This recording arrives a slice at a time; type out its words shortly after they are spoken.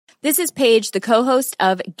This is Paige, the co-host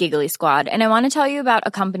of Giggly Squad, and I want to tell you about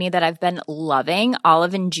a company that I've been loving,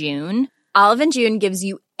 Olive & June. Olive & June gives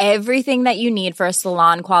you everything that you need for a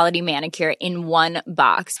salon-quality manicure in one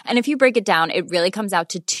box. And if you break it down, it really comes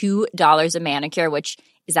out to $2 a manicure, which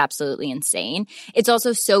is absolutely insane. It's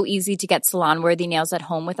also so easy to get salon-worthy nails at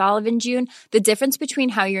home with Olive & June. The difference between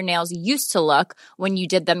how your nails used to look when you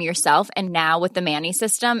did them yourself and now with the Mani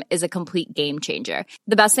system is a complete game changer.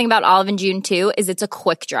 The best thing about Olive & June, too, is it's a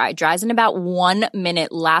quick dry. Dries in about 1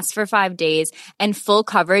 minute, lasts for 5 days, and full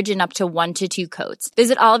coverage in up to 1 to 2 coats.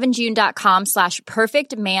 Visit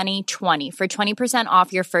oliveandjune.com/perfectmani20 for 20%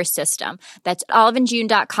 off your first system. That's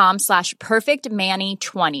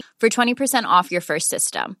oliveandjune.com/perfectmani20 for 20% off your first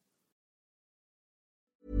system.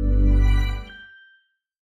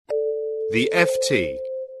 The FT.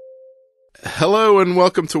 Hello and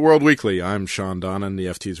welcome to World Weekly. I'm Sean Donnan, the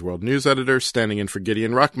FT's World News Editor, standing in for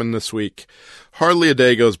Gideon Ruckman this week. Hardly a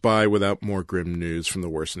day goes by without more grim news from the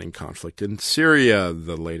worsening conflict in Syria.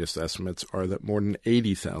 The latest estimates are that more than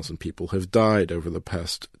 80,000 people have died over the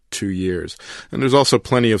past 2 years. And there's also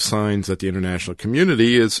plenty of signs that the international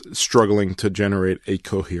community is struggling to generate a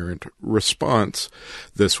coherent response.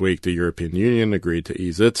 This week, the European Union agreed to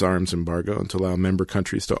ease its arms embargo and to allow member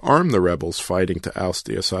countries to arm the rebels fighting to oust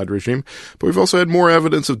the Assad regime. But we've also had more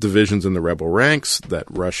evidence of divisions in the rebel ranks, that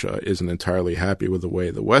Russia isn't entirely happy with the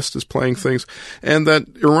way the West is playing things, and that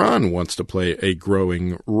Iran wants to play a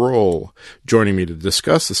growing role. Joining me to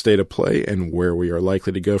discuss the state of play and where we are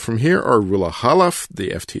likely to go from here are Rula Khalaf,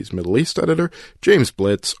 the FT's Middle East editor, James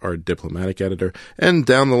Blitz, our diplomatic editor, and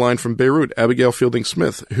down the line from Beirut, Abigail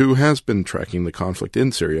Fielding-Smith, who has been tracking the conflict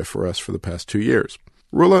in Syria for us for the past 2 years.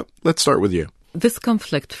 Rula, let's start with you. This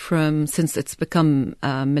conflict, since it's become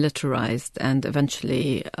militarized and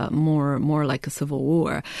eventually more like a civil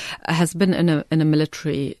war, has been in a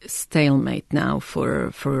military stalemate now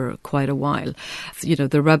for quite a while. You know,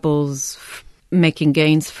 the rebels making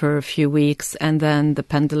gains for a few weeks and then the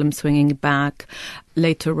pendulum swinging back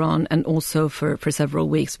later on, and also for several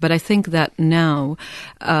weeks. But I think that now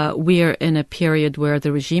we are in a period where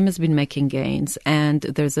the regime has been making gains, and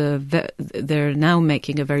they're now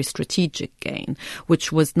making a very strategic gain,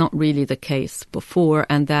 which was not really the case before,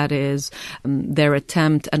 and that is their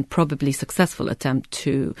attempt, and probably successful attempt,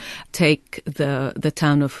 to take the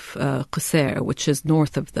town of Qusayr, which is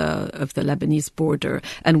north of the Lebanese border,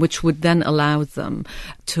 and which would then allow them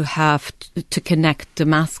to connect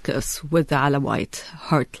Damascus with the Alawite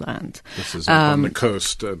heartland. This is up on the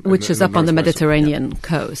coast. Which is up on the Mediterranean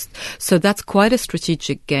coast. So that's quite a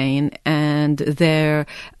strategic gain, and they've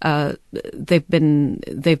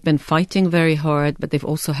been fighting very hard, but they've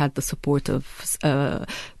also had the support of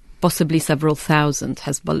possibly several thousand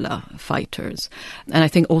Hezbollah fighters. And I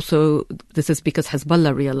think also this is because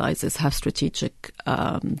Hezbollah realizes how strategic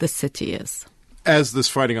this city is. As this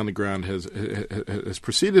fighting on the ground has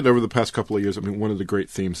proceeded over the past couple of years, I mean, one of the great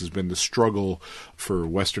themes has been the struggle for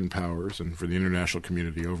Western powers and for the international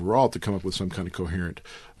community overall to come up with some kind of coherent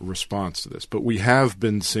response to this. But we have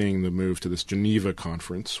been seeing the move to this Geneva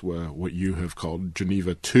conference, what you have called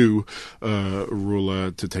Geneva 2,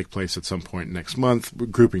 Rula, to take place at some point next month,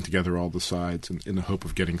 grouping together all the sides in the hope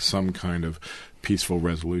of getting some kind of peaceful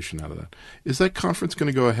resolution out of that. Is that conference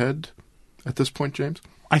going to go ahead at this point, James?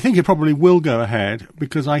 I think it probably will go ahead,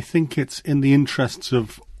 because I think it's in the interests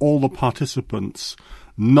of all the participants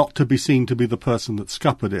not to be seen to be the person that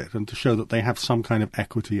scuppered it, and to show that they have some kind of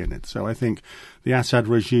equity in it. So I think the Assad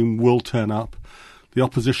regime will turn up. The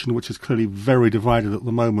opposition, which is clearly very divided at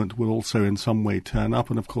the moment, will also in some way turn up.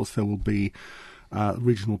 And of course there will be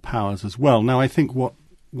regional powers as well. Now I think what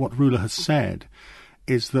Rula has said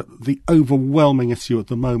is that the overwhelming issue at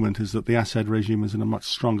the moment is that the Assad regime is in a much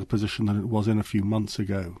stronger position than it was in a few months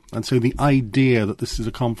ago. And so the idea that this is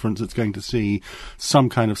a conference that's going to see some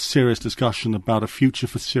kind of serious discussion about a future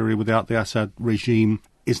for Syria without the Assad regime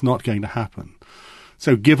is not going to happen.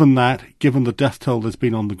 So given the death toll that's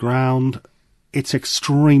been on the ground, it's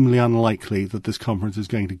extremely unlikely that this conference is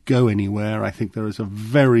going to go anywhere. I think there is a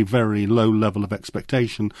very, very low level of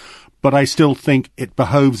expectation, but I still think it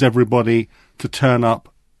behoves everybody to turn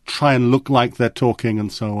up, try and look like they're talking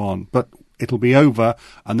and so on. But it'll be over,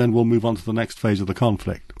 and then we'll move on to the next phase of the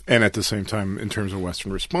conflict. And at the same time, in terms of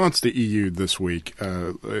Western response, the EU this week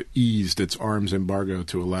eased its arms embargo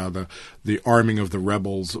to allow the arming of the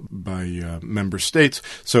rebels by member states.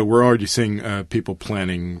 So we're already seeing people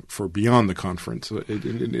planning for beyond the conference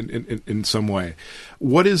in some way.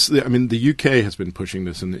 What is the UK has been pushing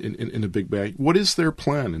this in a big way. What is their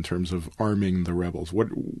plan in terms of arming the rebels? What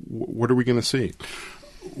are we going to see?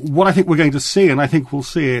 What I think we're going to see, and I think we'll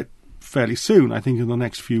see it fairly soon, I think in the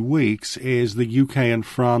next few weeks, is the UK and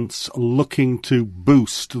France looking to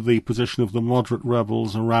boost the position of the moderate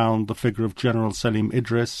rebels around the figure of General Selim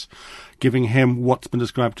Idris, giving him what's been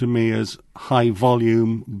described to me as high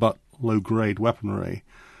volume but low grade weaponry.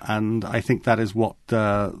 And I think that is what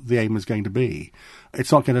the aim is going to be.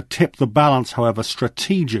 It's not going to tip the balance, however,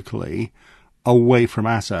 strategically away from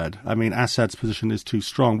Assad. I mean, Assad's position is too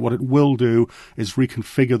strong. What it will do is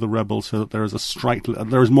reconfigure the rebels so that there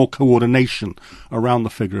is more coordination around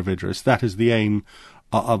the figure of Idris. That is the aim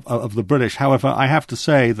of the British. However, I have to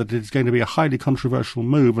say that it's going to be a highly controversial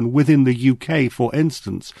move, and within the UK, for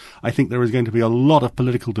instance, I think there is going to be a lot of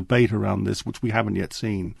political debate around this, which we haven't yet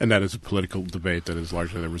seen. And that is a political debate that is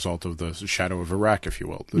largely the result of the shadow of Iraq, if you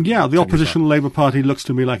will. The opposition Labour Party looks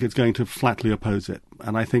to me like it's going to flatly oppose it,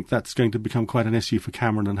 and I think that's going to become quite an issue for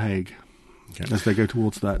Cameron and Hague. Okay. As they go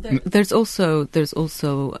towards that. There's also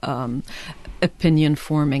opinion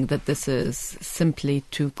forming that this is simply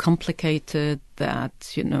too complicated, that,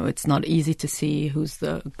 it's not easy to see who's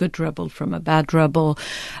the good rebel from a bad rebel,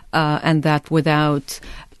 and that without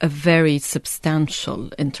a very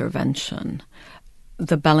substantial intervention,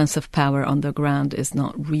 the balance of power on the ground is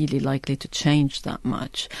not really likely to change that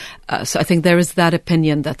much. So I think there is that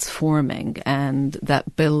opinion that's forming, and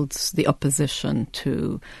that builds the opposition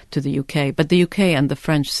to the UK. But the UK and the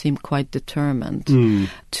French seem quite determined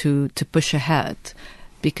to push ahead,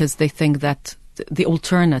 because they think that the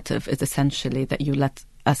alternative is essentially that you let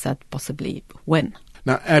Assad possibly win.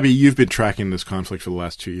 Now, Abby, you've been tracking this conflict for the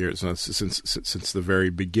last 2 years. Since the very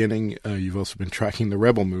beginning. You've also been tracking the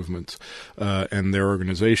rebel movement and their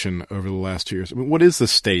organization over the last 2 years. I mean, what is the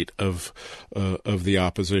state of the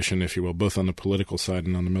opposition, if you will, both on the political side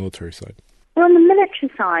and on the military side? Well, on the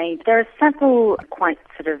military side, there are several quite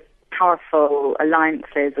sort of powerful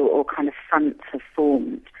alliances or kind of fronts have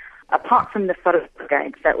formed. Apart from the Farah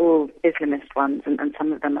brigades, they're all Islamist ones, and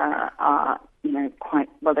some of them are quite,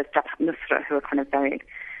 well, there's Jabhat Nusra, who are kind of very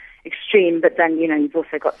extreme, but then, you've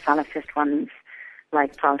also got Salafist ones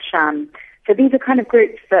like Al-Sham. So these are kind of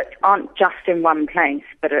groups that aren't just in one place,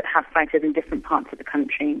 but have fighters in different parts of the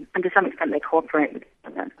country, and to some extent they cooperate with each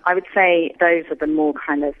other. I would say those are the more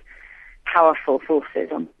kind of powerful forces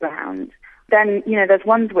on the ground. Then, there's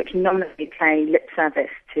ones which nominally pay lip service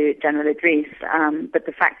to General Idris, but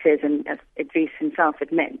the fact is, and as Idris himself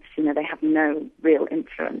admits, they have no real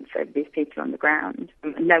influence over these people on the ground.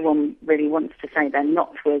 No one really wants to say they're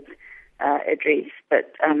not with Idris,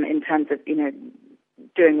 but in terms of,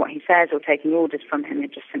 doing what he says or taking orders from him,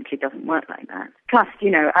 it just simply doesn't work like that. Plus,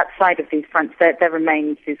 outside of these fronts, there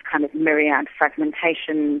remains these kind of myriad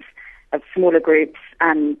fragmentations of smaller groups,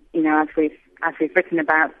 and, as we've written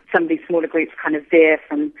about, some of these smaller groups kind of veer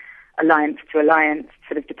from alliance to alliance,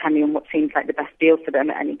 sort of depending on what seems like the best deal for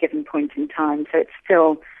them at any given point in time. So it's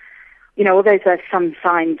still, although there are some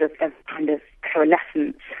signs of kind of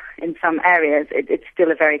coalescence in some areas, it's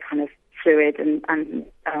still a very kind of fluid and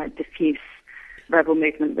diffuse rebel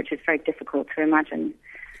movement, which is very difficult to imagine.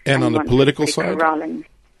 And on the political side?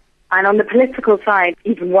 And on the political side,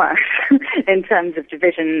 even worse, in terms of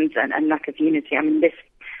divisions and lack of unity. I mean, this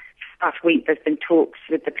last week there's been talks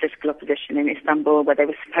with the political opposition in Istanbul where they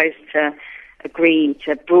were supposed to agree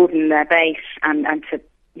to broaden their base and to,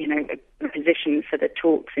 position for the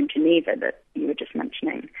talks in Geneva that you were just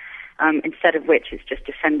mentioning, instead of which it's just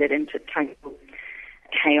descended into total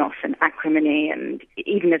chaos and acrimony. And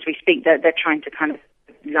even as we speak, they're trying to kind of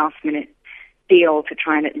last-minute deal to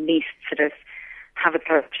try and at least sort of have a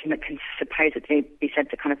coalition that can supposedly be said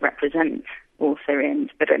to kind of represent all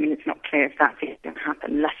Syrians. But, I mean, it's not clear if that's going to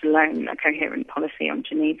happen, let alone a coherent policy on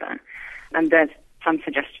Geneva. And there's some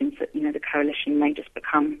suggestions that, the coalition may just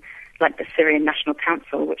become like the Syrian National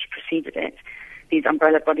Council, which preceded it. These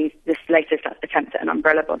umbrella bodies, this latest attempt at an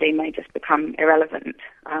umbrella body may just become irrelevant,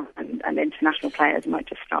 and international players might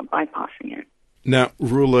just start bypassing it. Now,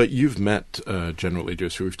 Rula, you've met General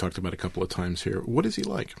Idris, who we've talked about a couple of times here. What is he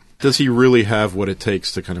like? Does he really have what it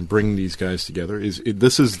takes to kind of bring these guys together?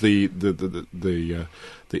 This is the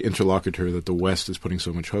interlocutor that the West is putting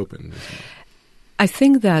so much hope in? I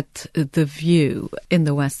think that the view in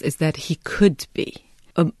the West is that he could be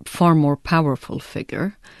a far more powerful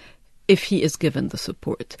figure if he is given the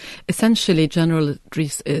support. Essentially, General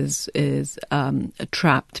Idris is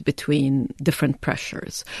trapped between different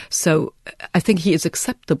pressures. So I think he is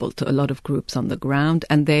acceptable to a lot of groups on the ground,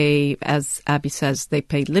 and they, as Abby says, they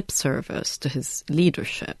pay lip service to his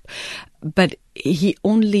leadership. But he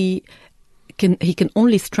only he can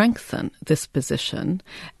only strengthen this position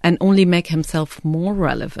and only make himself more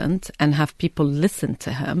relevant and have people listen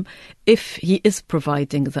to him if he is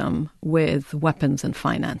providing them with weapons and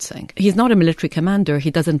financing. He's not a military commander.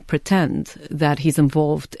 He doesn't pretend that he's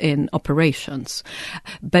involved in operations.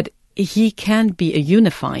 But he can be a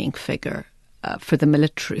unifying figure for the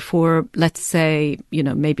military, for, let's say,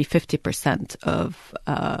 maybe 50% of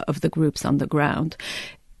the groups on the ground,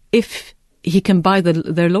 if he can buy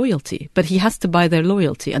their loyalty. But he has to buy their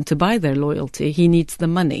loyalty. And to buy their loyalty, he needs the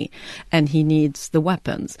money and he needs the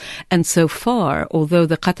weapons. And so far, although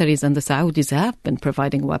the Qataris and the Saudis have been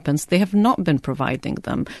providing weapons, they have not been providing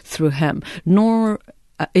them through him, nor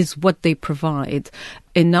is what they provide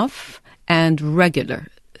enough and regular.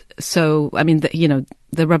 So, I mean,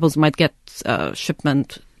 the rebels might get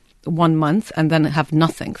shipment 1 month and then have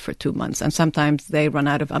nothing for 2 months. And sometimes they run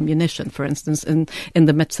out of ammunition, for instance, in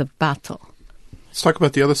the midst of battle. Let's talk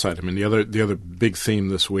about the other side. I mean, the other big theme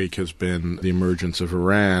this week has been the emergence of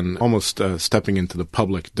Iran almost stepping into the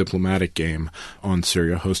public diplomatic game on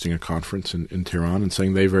Syria, hosting a conference in Tehran and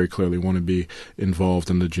saying they very clearly want to be involved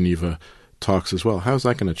in the Geneva talks as well. How is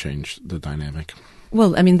that going to change the dynamic?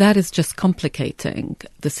 Well, I mean, that is just complicating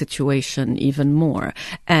the situation even more.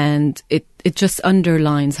 And it just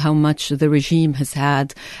underlines how much the regime has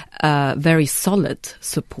had very solid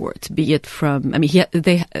support, be it from,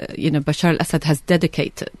 Bashar al-Assad has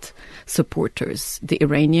dedicated supporters, the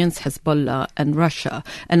Iranians, Hezbollah, and Russia.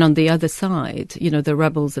 And on the other side, the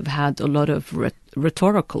rebels have had a lot of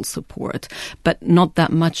rhetorical support, but not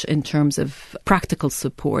that much in terms of practical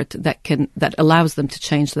support that allows them to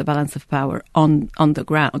change the balance of power on the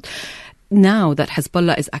ground. Now that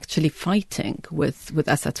Hezbollah is actually fighting with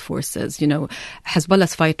Assad's forces,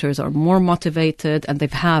 Hezbollah's fighters are more motivated and they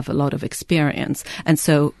have a lot of experience. And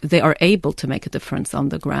so they are able to make a difference on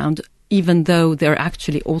the ground, even though they're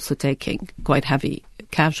actually also taking quite heavy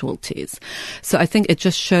casualties. So I think it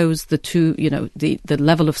just shows the two, the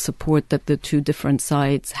level of support that the two different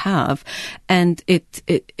sides have. And it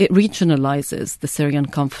regionalizes the Syrian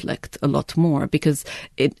conflict a lot more because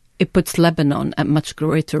it puts Lebanon at much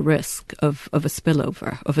greater risk of a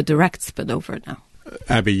spillover, of a direct spillover now.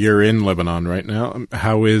 Abby, you're in Lebanon right now.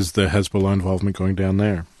 How is the Hezbollah involvement going down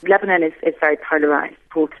there? Lebanon is very polarized,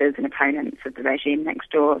 supporters and opponents of the regime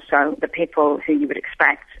next door. So the people who you would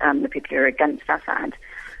expect, the people who are against Assad,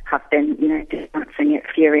 have been, denouncing it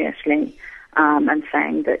furiously and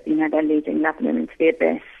saying that, they're leading Lebanon into the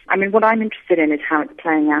abyss. I mean, what I'm interested in is how it's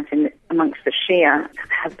playing out amongst the Shia,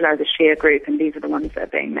 Hezbollah, the Shia group, and these are the ones that are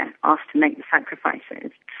being asked to make the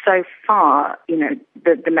sacrifices. So far,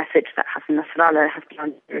 the message that Hassan Nasrallah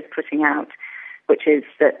is putting out, which is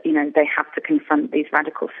that, they have to confront these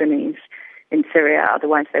radical Sunnis in Syria,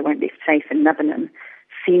 otherwise they won't be safe in Lebanon,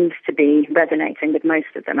 seems to be resonating with most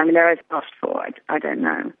of them. I mean, there is past forward, I don't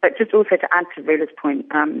know. But just also to add to Rula's point,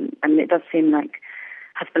 it does seem like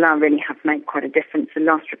Hezbollah really have made quite a difference. The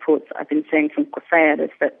last reports that I've been seeing from Qusayr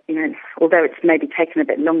is that, although it's maybe taken a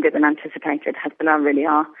bit longer than anticipated, Hezbollah really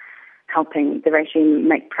are helping the regime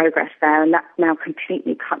make progress there, and that now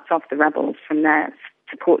completely cuts off the rebels from their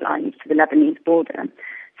support lines to the Lebanese border.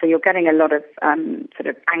 So you're getting a lot of sort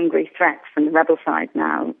of angry threats from the rebel side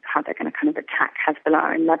now, how they're going to kind of attack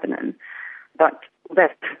Hezbollah in Lebanon. But there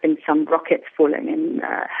have been some rockets falling in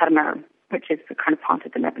Hermel, which is the kind of part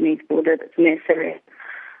of the Lebanese border that's near Syria.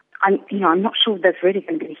 I'm not sure there's really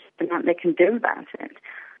going to be a amount they can do about it.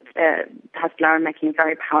 Hezbollah are making a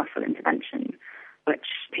very powerful intervention, which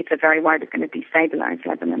people are very worried is going to destabilize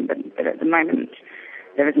Lebanon, but at the moment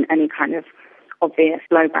there isn't any kind of obvious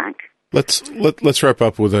blowback. Let's wrap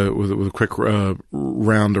up with a quick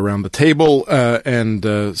round around the table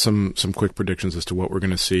and some quick predictions as to what we're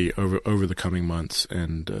going to see over the coming months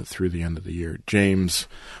and through the end of the year. James,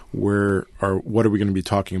 what are we going to be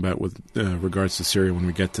talking about with regards to Syria when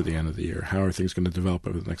we get to the end of the year? How are things going to develop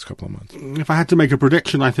over the next couple of months? If I had to make a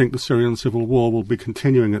prediction, I think the Syrian civil war will be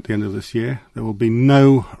continuing at the end of this year. There will be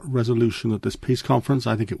no resolution at this peace conference.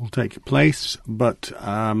 I think it will take place, but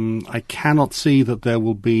I cannot see that there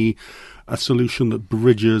will be a solution that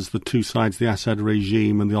bridges the two sides, the Assad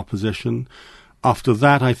regime and the opposition. After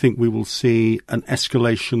that, I think we will see an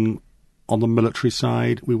escalation on the military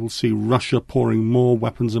side. We will see Russia pouring more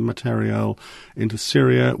weapons and material into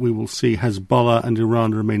Syria. We will see Hezbollah and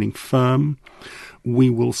Iran remaining firm. We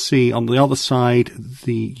will see on the other side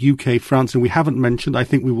the UK, France, and we haven't mentioned, I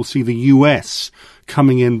think we will see the US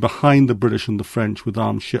coming in behind the British and the French with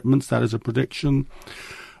arms shipments. That is a prediction.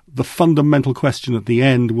 The fundamental question at the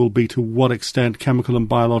end will be to what extent chemical and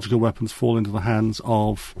biological weapons fall into the hands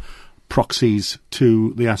of proxies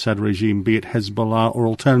to the Assad regime, be it Hezbollah or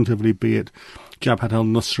alternatively be it Jabhat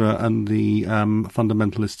al-Nusra and the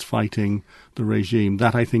fundamentalists fighting the regime.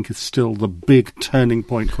 That, I think, is still the big turning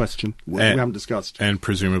point question we haven't discussed. And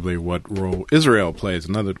presumably what role Israel plays,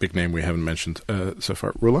 another big name we haven't mentioned so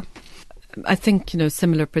far. Rula? I think,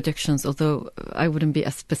 similar predictions, although I wouldn't be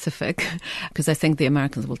as specific, because I think the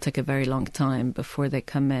Americans will take a very long time before they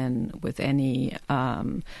come in with any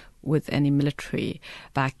military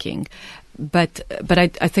backing. But I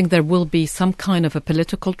think there will be some kind of a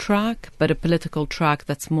political track, but a political track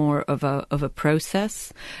that's more of a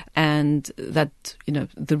process, and that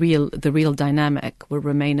the real dynamic will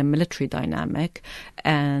remain a military dynamic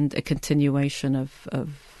and a continuation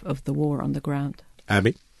of the war on the ground.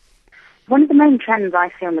 Abby? One of the main trends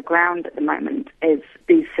I see on the ground at the moment is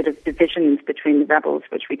these sort of divisions between the rebels,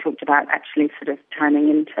 which we talked about, actually sort of turning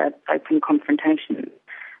into open confrontation.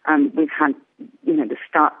 We've had, the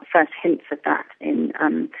first hints of that in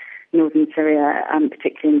northern Syria,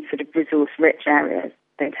 particularly in sort of resource-rich areas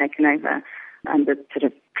they've taken over, and the sort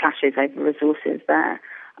of clashes over resources there.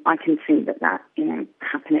 I can see that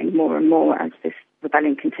happening more and more as this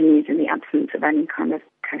rebellion continues in the absence of any kind of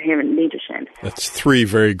coherent leadership. That's 3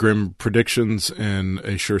 very grim predictions and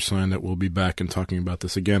a sure sign that we'll be back and talking about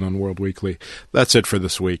this again on World Weekly. That's it for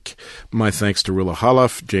this week. My thanks to Rula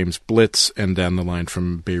Halaf, James Blitz, and down the line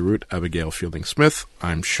from Beirut, Abigail Fielding-Smith.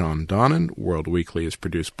 I'm Sean Donnan. World Weekly is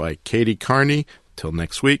produced by Katie Carney. Till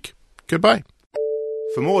next week, goodbye.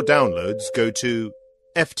 For more downloads, go to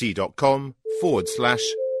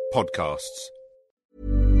ft.com/podcasts.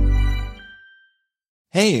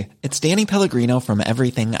 Hey, it's Danny Pellegrino from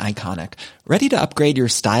Everything Iconic. Ready to upgrade your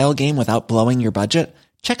style game without blowing your budget?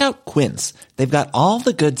 Check out Quince. They've got all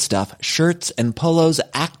the good stuff, shirts and polos,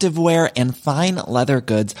 activewear, and fine leather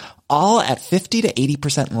goods, all at 50 to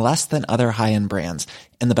 80% less than other high-end brands.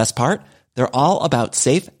 And the best part? They're all about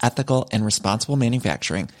safe, ethical, and responsible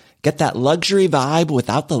manufacturing. Get that luxury vibe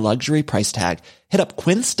without the luxury price tag. Hit up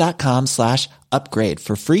quince.com/upgrade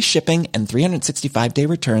for free shipping and 365-day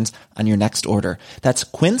returns on your next order. That's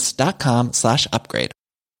quince.com/upgrade.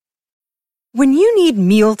 When you need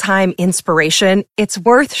mealtime inspiration, it's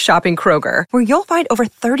worth shopping Kroger, where you'll find over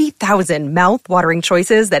 30,000 mouth-watering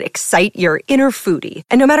choices that excite your inner foodie.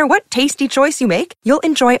 And no matter what tasty choice you make, you'll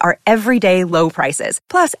enjoy our everyday low prices,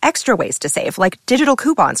 plus extra ways to save, like digital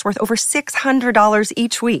coupons worth over $600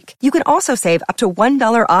 each week. You can also save up to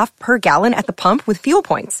 $1 off per gallon at the pump with fuel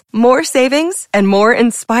points. More savings and more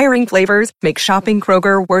inspiring flavors make shopping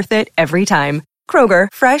Kroger worth it every time. Kroger,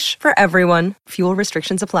 fresh for everyone. Fuel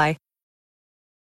restrictions apply.